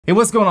Hey,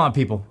 what's going on,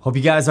 people? Hope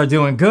you guys are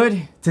doing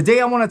good.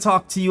 Today I want to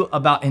talk to you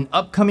about an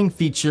upcoming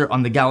feature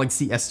on the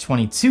Galaxy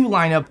S22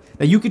 lineup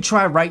that you could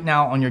try right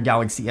now on your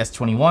Galaxy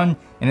S21,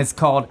 and it's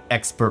called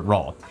Expert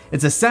RAW.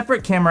 It's a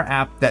separate camera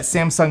app that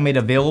Samsung made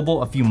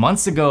available a few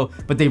months ago,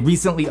 but they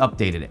recently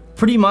updated it.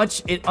 Pretty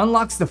much, it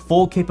unlocks the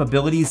full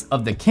capabilities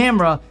of the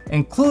camera,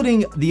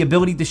 including the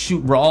ability to shoot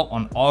RAW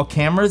on all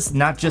cameras,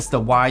 not just the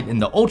wide and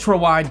the ultra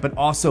wide, but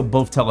also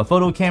both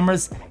telephoto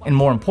cameras, and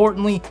more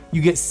importantly, you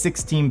get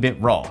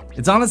 16-bit RAW.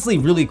 It's honestly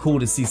really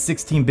cool to see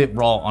 16-bit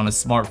RAW on a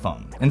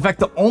smartphone. In fact,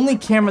 the only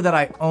camera that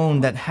I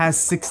own that has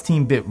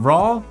 16-bit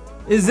RAW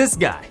is this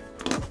guy,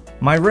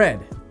 my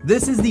Red.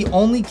 This is the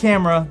only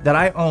camera that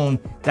I own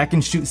that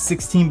can shoot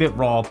 16-bit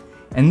RAW,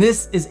 and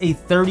this is a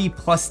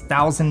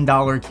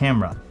 $30,000+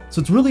 camera.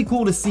 So it's really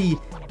cool to see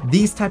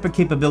these type of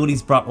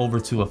capabilities brought over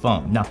to a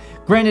phone. Now,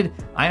 granted,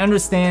 I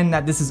understand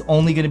that this is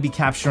only going to be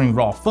capturing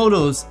RAW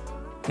photos,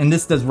 and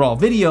this does RAW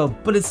video,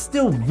 but it's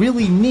still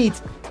really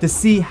neat to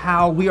see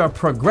how we are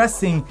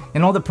progressing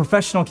and all the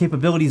professional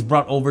capabilities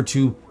brought over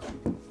to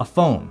a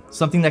phone,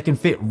 something that can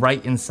fit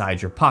right inside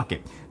your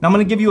pocket. Now, I'm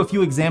going to give you a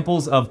few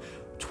examples of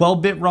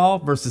 12-bit RAW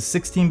versus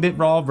 16-bit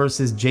RAW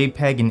versus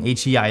JPEG and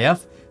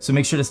HEIF, so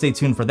make sure to stay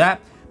tuned for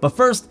that. But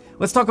first,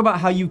 let's talk about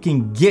how you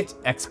can get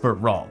Expert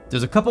RAW.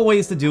 There's a couple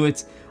ways to do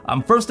it.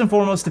 First and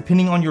foremost,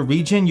 depending on your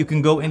region, you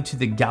can go into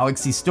the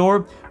Galaxy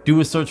store, do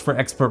a search for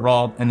Expert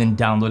RAW, and then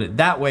download it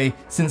that way,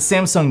 since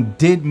Samsung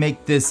did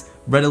make this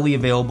readily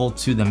available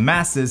to the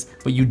masses,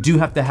 but you do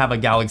have to have a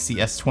Galaxy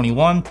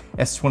S21,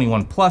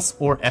 S21 Plus,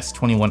 or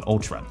S21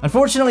 Ultra.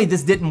 Unfortunately,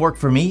 this didn't work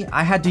for me.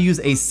 I had to use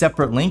a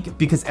separate link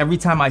because every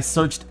time I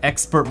searched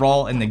Expert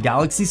RAW in the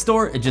Galaxy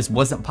store, it just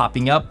wasn't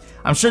popping up.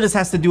 I'm sure this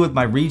has to do with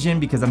my region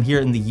because I'm here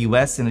in the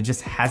US and it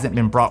just hasn't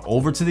been brought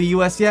over to the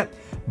US yet.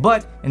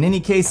 But in any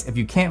case, if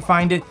you can't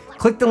find it,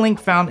 click the link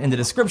found in the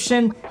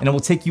description and it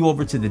will take you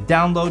over to the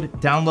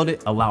download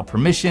it, allow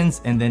permissions,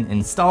 and then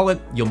install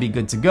it. You'll be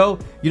good to go.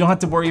 You don't have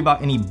to worry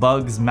about any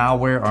bugs,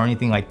 malware, or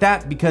anything like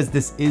that because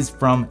this is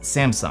from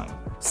Samsung.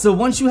 So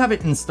once you have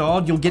it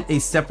installed, you'll get a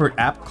separate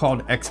app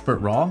called Expert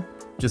RAW.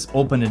 Just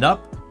open it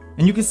up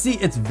and you can see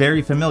it's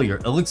very familiar.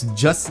 It looks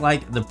just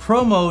like the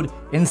Pro mode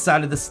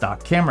inside of the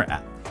stock camera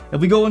app. If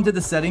we go into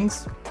the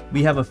settings,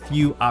 we have a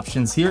few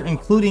options here,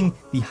 including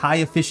the high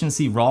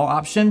efficiency RAW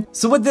option.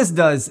 So what this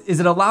does is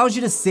it allows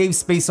you to save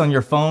space on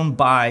your phone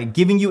by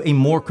giving you a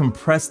more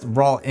compressed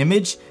RAW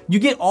image. You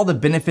get all the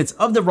benefits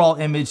of the RAW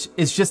image,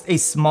 it's just a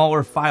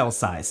smaller file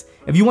size.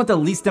 If you want the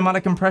least amount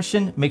of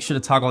compression, make sure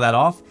to toggle that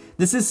off.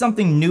 This is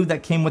something new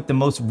that came with the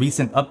most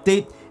recent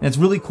update, and it's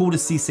really cool to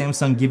see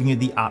Samsung giving you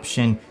the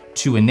option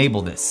to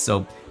enable this.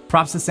 So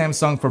props to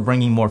Samsung for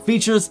bringing more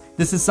features.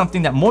 This is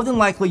something that more than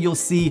likely you'll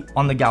see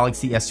on the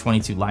Galaxy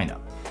S22 lineup.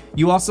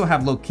 You also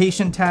have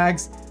location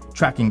tags,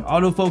 tracking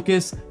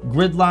autofocus,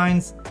 grid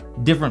lines,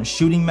 different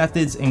shooting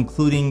methods,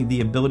 including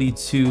the ability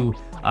to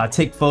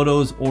take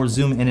photos or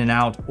zoom in and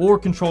out or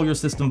control your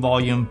system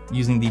volume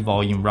using the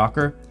volume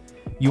rocker.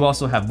 You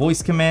also have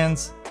voice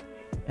commands,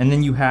 and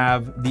then you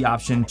have the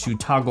option to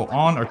toggle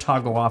on or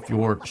toggle off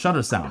your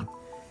shutter sound.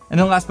 And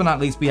then last but not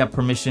least, we have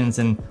permissions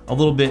and a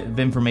little bit of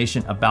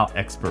information about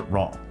Expert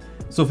RAW.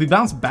 So if we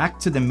bounce back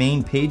to the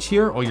main page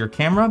here or your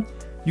camera,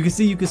 you can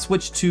see you can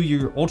switch to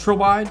your ultra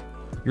wide,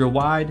 your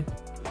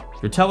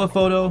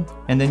telephoto,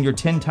 and then your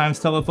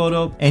 10x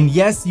telephoto. And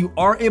yes, you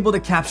are able to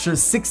capture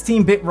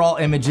 16-bit RAW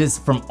images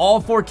from all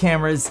 4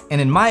 cameras,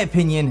 and in my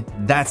opinion,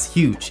 that's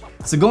huge.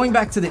 So going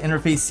back to the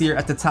interface here,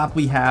 at the top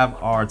we have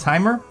our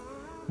timer.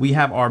 We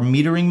have our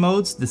metering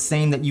modes, the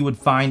same that you would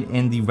find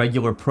in the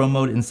regular Pro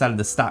mode inside of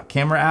the stock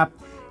camera app.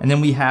 And then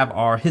we have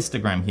our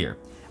histogram here.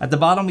 At the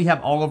bottom, we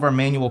have all of our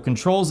manual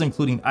controls,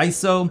 including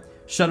ISO,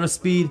 shutter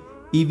speed,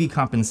 EV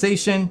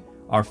compensation,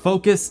 our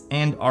focus,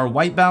 and our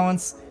white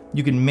balance.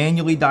 You can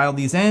manually dial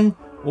these in,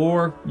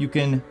 or you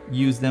can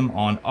use them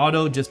on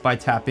auto just by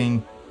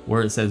tapping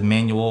where it says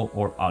manual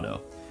or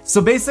auto. So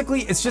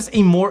basically, it's just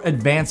a more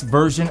advanced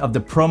version of the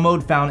Pro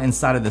mode found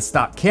inside of the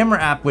stock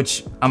camera app,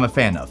 which I'm a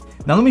fan of.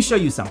 Now let me show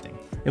you something.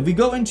 If we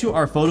go into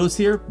our photos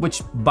here,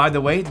 which by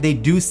the way, they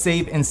do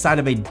save inside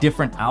of a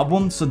different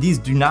album, so these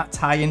do not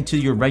tie into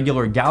your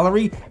regular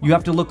gallery. You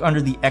have to look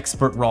under the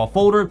Expert RAW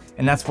folder,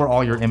 and that's where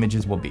all your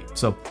images will be.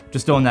 So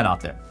just throwing that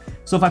out there.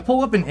 So if I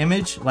pull up an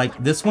image like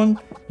this one,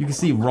 you can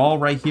see RAW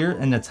right here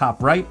in the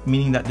top right,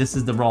 meaning that this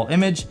is the RAW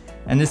image,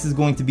 and this is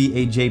going to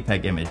be a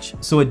JPEG image.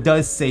 So it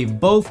does save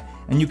both,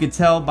 and you can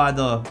tell by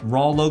the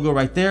RAW logo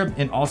right there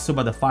and also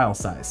by the file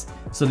size.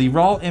 So the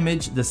RAW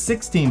image, the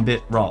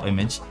 16-bit RAW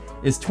image,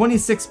 is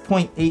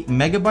 26.8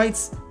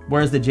 megabytes,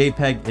 whereas the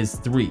JPEG is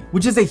 3,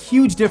 which is a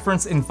huge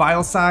difference in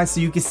file size, so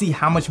you can see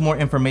how much more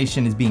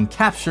information is being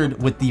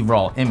captured with the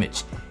RAW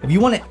image. If you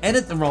want to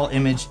edit the RAW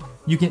image,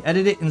 you can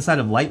edit it inside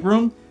of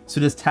Lightroom. So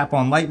just tap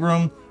on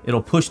Lightroom,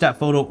 it'll push that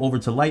photo over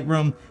to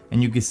Lightroom,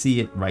 and you can see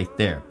it right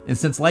there. And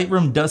since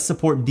Lightroom does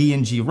support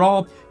DNG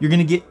RAW, you're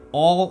gonna get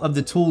all of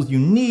the tools you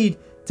need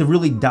to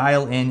really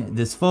dial in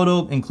this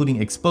photo,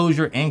 including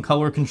exposure and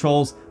color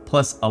controls,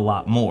 plus a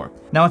lot more.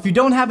 Now, if you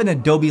don't have an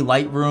Adobe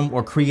Lightroom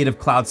or Creative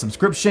Cloud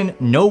subscription,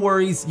 no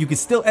worries, you can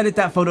still edit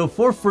that photo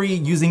for free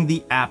using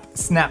the app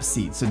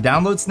Snapseed. So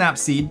download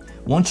Snapseed.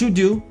 Once you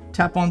do,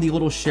 tap on the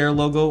little share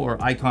logo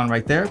or icon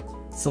right there,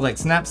 select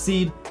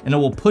Snapseed, and it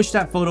will push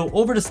that photo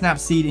over to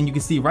Snapseed, and you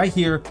can see right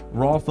here,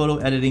 raw photo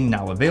editing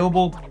now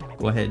available.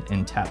 Go ahead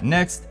and tap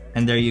next,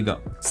 and there you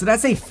go. So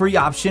that's a free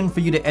option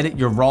for you to edit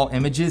your raw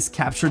images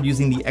captured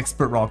using the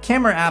Expert Raw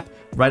Camera app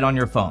right on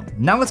your phone.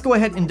 Now let's go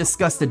ahead and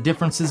discuss the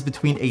differences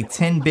between a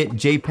 10-bit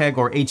JPEG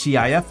or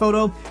HEIF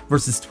photo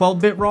versus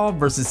 12-bit RAW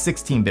versus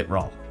 16-bit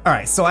RAW. All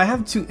right, so I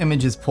have two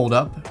images pulled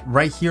up.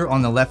 Right here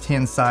on the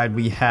left-hand side,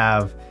 we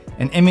have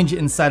an image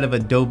inside of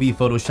Adobe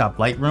Photoshop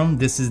Lightroom.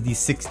 This is the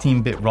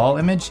 16-bit RAW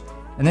image.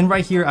 And then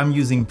right here, I'm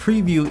using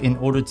Preview in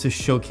order to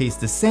showcase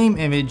the same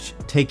image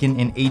taken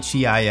in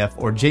HEIF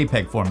or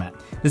JPEG format.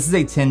 This is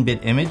a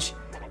 10-bit image.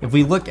 If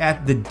we look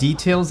at the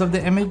details of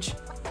the image,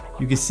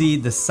 you can see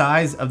the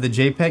size of the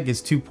JPEG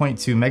is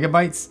 2.2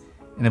 megabytes.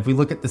 And if we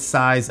look at the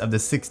size of the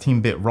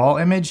 16-bit RAW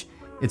image,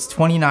 it's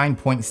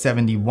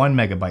 29.71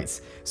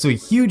 megabytes. So a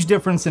huge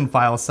difference in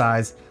file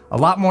size, a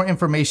lot more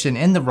information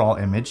in the RAW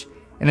image.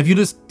 And if you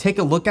just take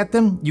a look at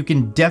them, you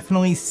can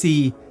definitely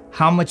see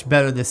how much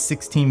better this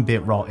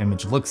 16-bit RAW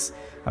image looks.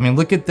 I mean,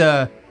 look at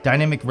the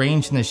dynamic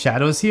range in the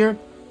shadows here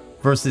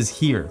versus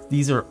here.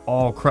 These are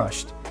all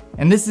crushed.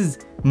 And this is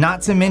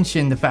not to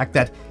mention the fact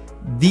that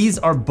these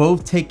are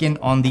both taken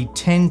on the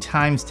 10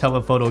 times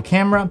telephoto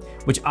camera,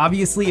 which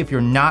obviously if you're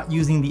not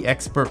using the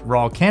Expert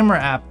Raw Camera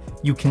app,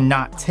 you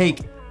cannot take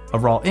a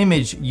raw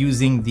image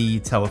using the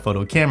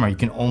telephoto camera. You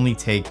can only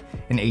take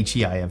an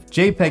HEIF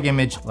JPEG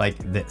image like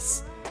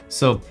this.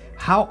 So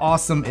how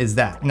awesome is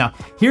that? Now,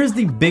 here's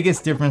the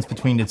biggest difference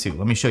between the two.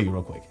 Let me show you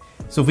real quick.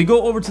 So if we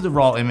go over to the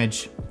raw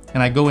image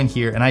and I go in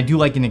here and I do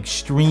like an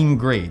extreme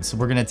grade. So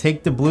we're gonna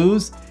take the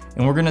blues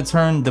and we're gonna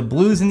turn the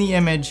blues in the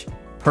image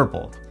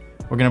purple.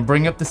 We're gonna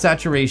bring up the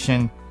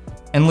saturation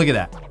and look at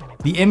that.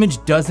 The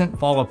image doesn't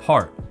fall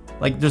apart.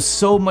 Like there's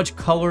so much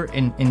color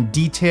and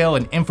detail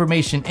and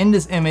information in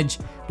this image.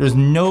 There's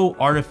no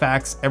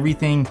artifacts.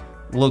 Everything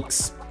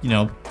looks,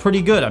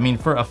 pretty good. I mean,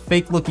 for a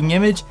fake looking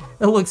image,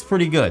 it looks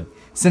pretty good.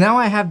 So now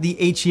I have the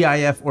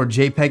HEIF or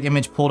JPEG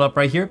image pulled up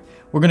right here.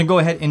 We're gonna go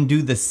ahead and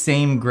do the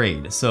same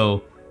grade.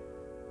 So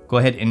go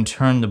ahead and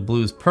turn the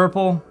blues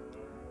purple,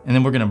 and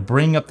then we're gonna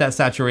bring up that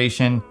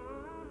saturation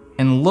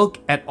and look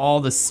at all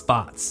the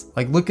spots.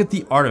 Like look at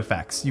the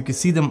artifacts. You can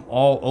see them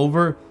all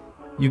over.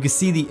 You can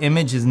see the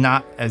image is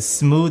not as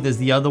smooth as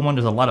the other one.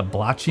 There's a lot of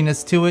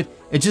blotchiness to it.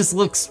 It just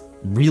looks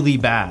really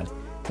bad.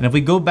 And if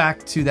we go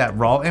back to that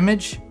raw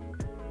image,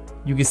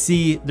 you can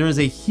see there's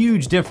a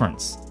huge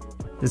difference.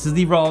 This is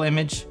the raw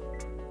image,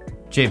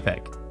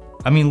 JPEG.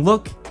 I mean,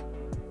 look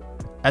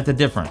at the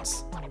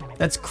difference.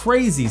 That's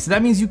crazy. So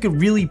that means you could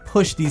really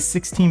push these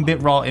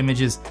 16-bit raw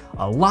images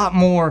a lot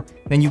more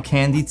than you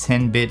can the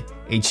 10-bit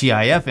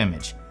HEIF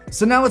image.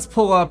 So now let's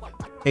pull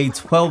up a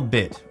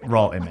 12-bit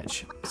raw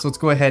image. So let's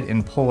go ahead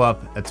and pull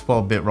up a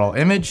 12-bit raw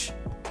image.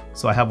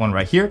 So I have one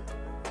right here.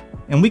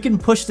 And we can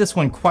push this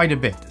one quite a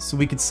bit. So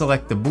we could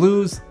select the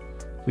blues.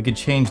 We could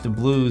change the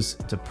blues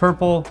to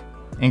purple,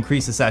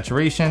 increase the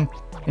saturation,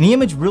 and the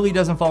image really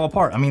doesn't fall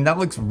apart. I mean, that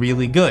looks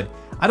really good.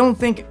 I don't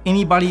think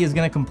anybody is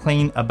gonna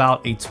complain about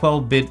a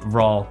 12-bit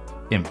raw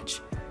image.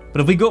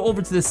 But if we go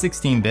over to the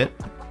 16-bit,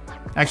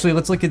 actually,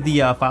 let's look at the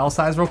file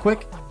size real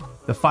quick.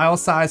 The file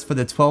size for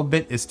the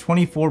 12-bit is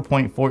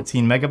 24.14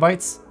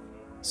 megabytes.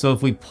 So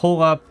if we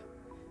pull up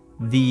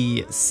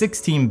the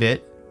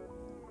 16-bit,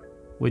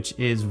 which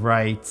is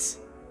right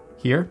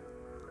here,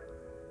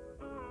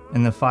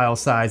 and the file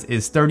size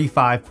is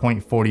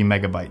 35.40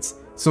 megabytes.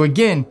 So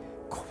again,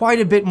 quite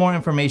a bit more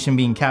information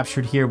being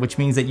captured here, which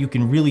means that you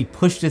can really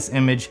push this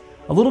image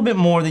a little bit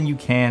more than you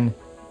can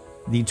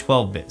the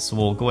 12-bit. So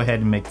we'll go ahead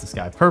and make the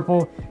sky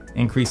purple,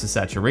 increase the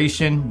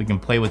saturation. We can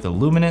play with the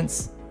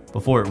luminance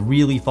before it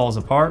really falls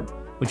apart,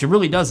 which it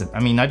really doesn't.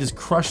 I mean, I just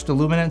crushed the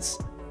luminance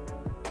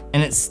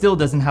and it still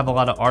doesn't have a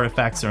lot of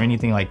artifacts or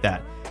anything like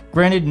that.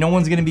 Granted, no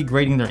one's gonna be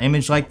grading their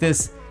image like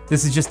this.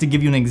 This is just to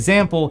give you an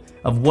example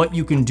of what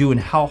you can do and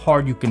how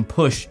hard you can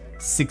push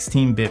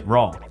 16-bit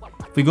RAW.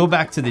 If we go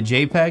back to the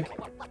JPEG,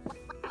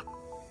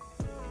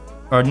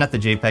 or not the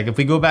JPEG, if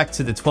we go back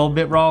to the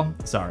 12-bit RAW,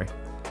 sorry,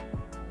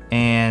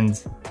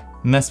 and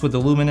mess with the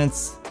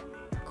luminance,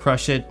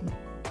 crush it,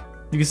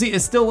 you can see it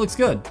still looks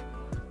good.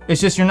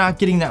 It's just you're not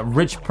getting that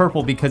rich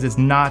purple because it's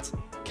not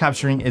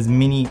capturing as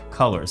many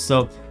colors.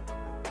 So,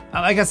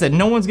 like I said,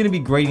 no one's gonna be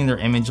grading their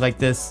image like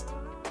this,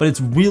 but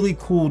it's really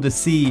cool to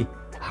see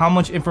how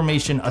much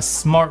information a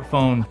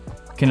smartphone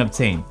can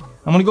obtain.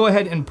 I'm gonna go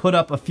ahead and put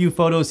up a few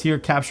photos here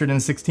captured in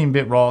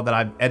 16-bit RAW that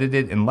I've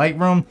edited in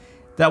Lightroom.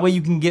 That way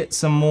you can get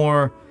some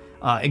more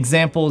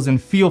examples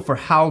and feel for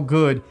how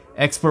good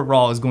Expert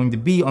RAW is going to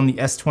be on the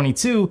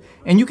S22,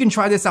 and you can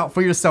try this out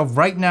for yourself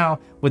right now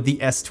with the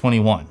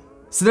S21.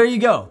 So there you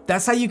go.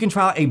 That's how you can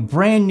try out a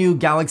brand new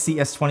Galaxy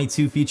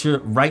S22 feature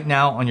right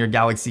now on your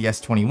Galaxy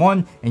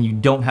S21, and you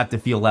don't have to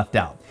feel left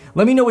out.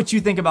 Let me know what you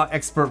think about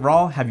Expert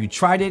RAW. Have you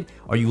tried it?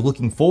 Are you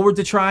looking forward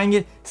to trying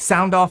it?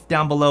 Sound off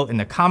down below in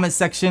the comment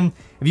section.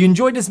 If you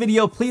enjoyed this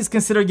video, please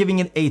consider giving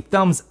it a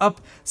thumbs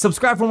up.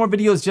 Subscribe for more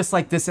videos just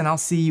like this, and I'll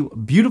see you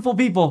beautiful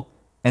people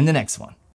in the next one.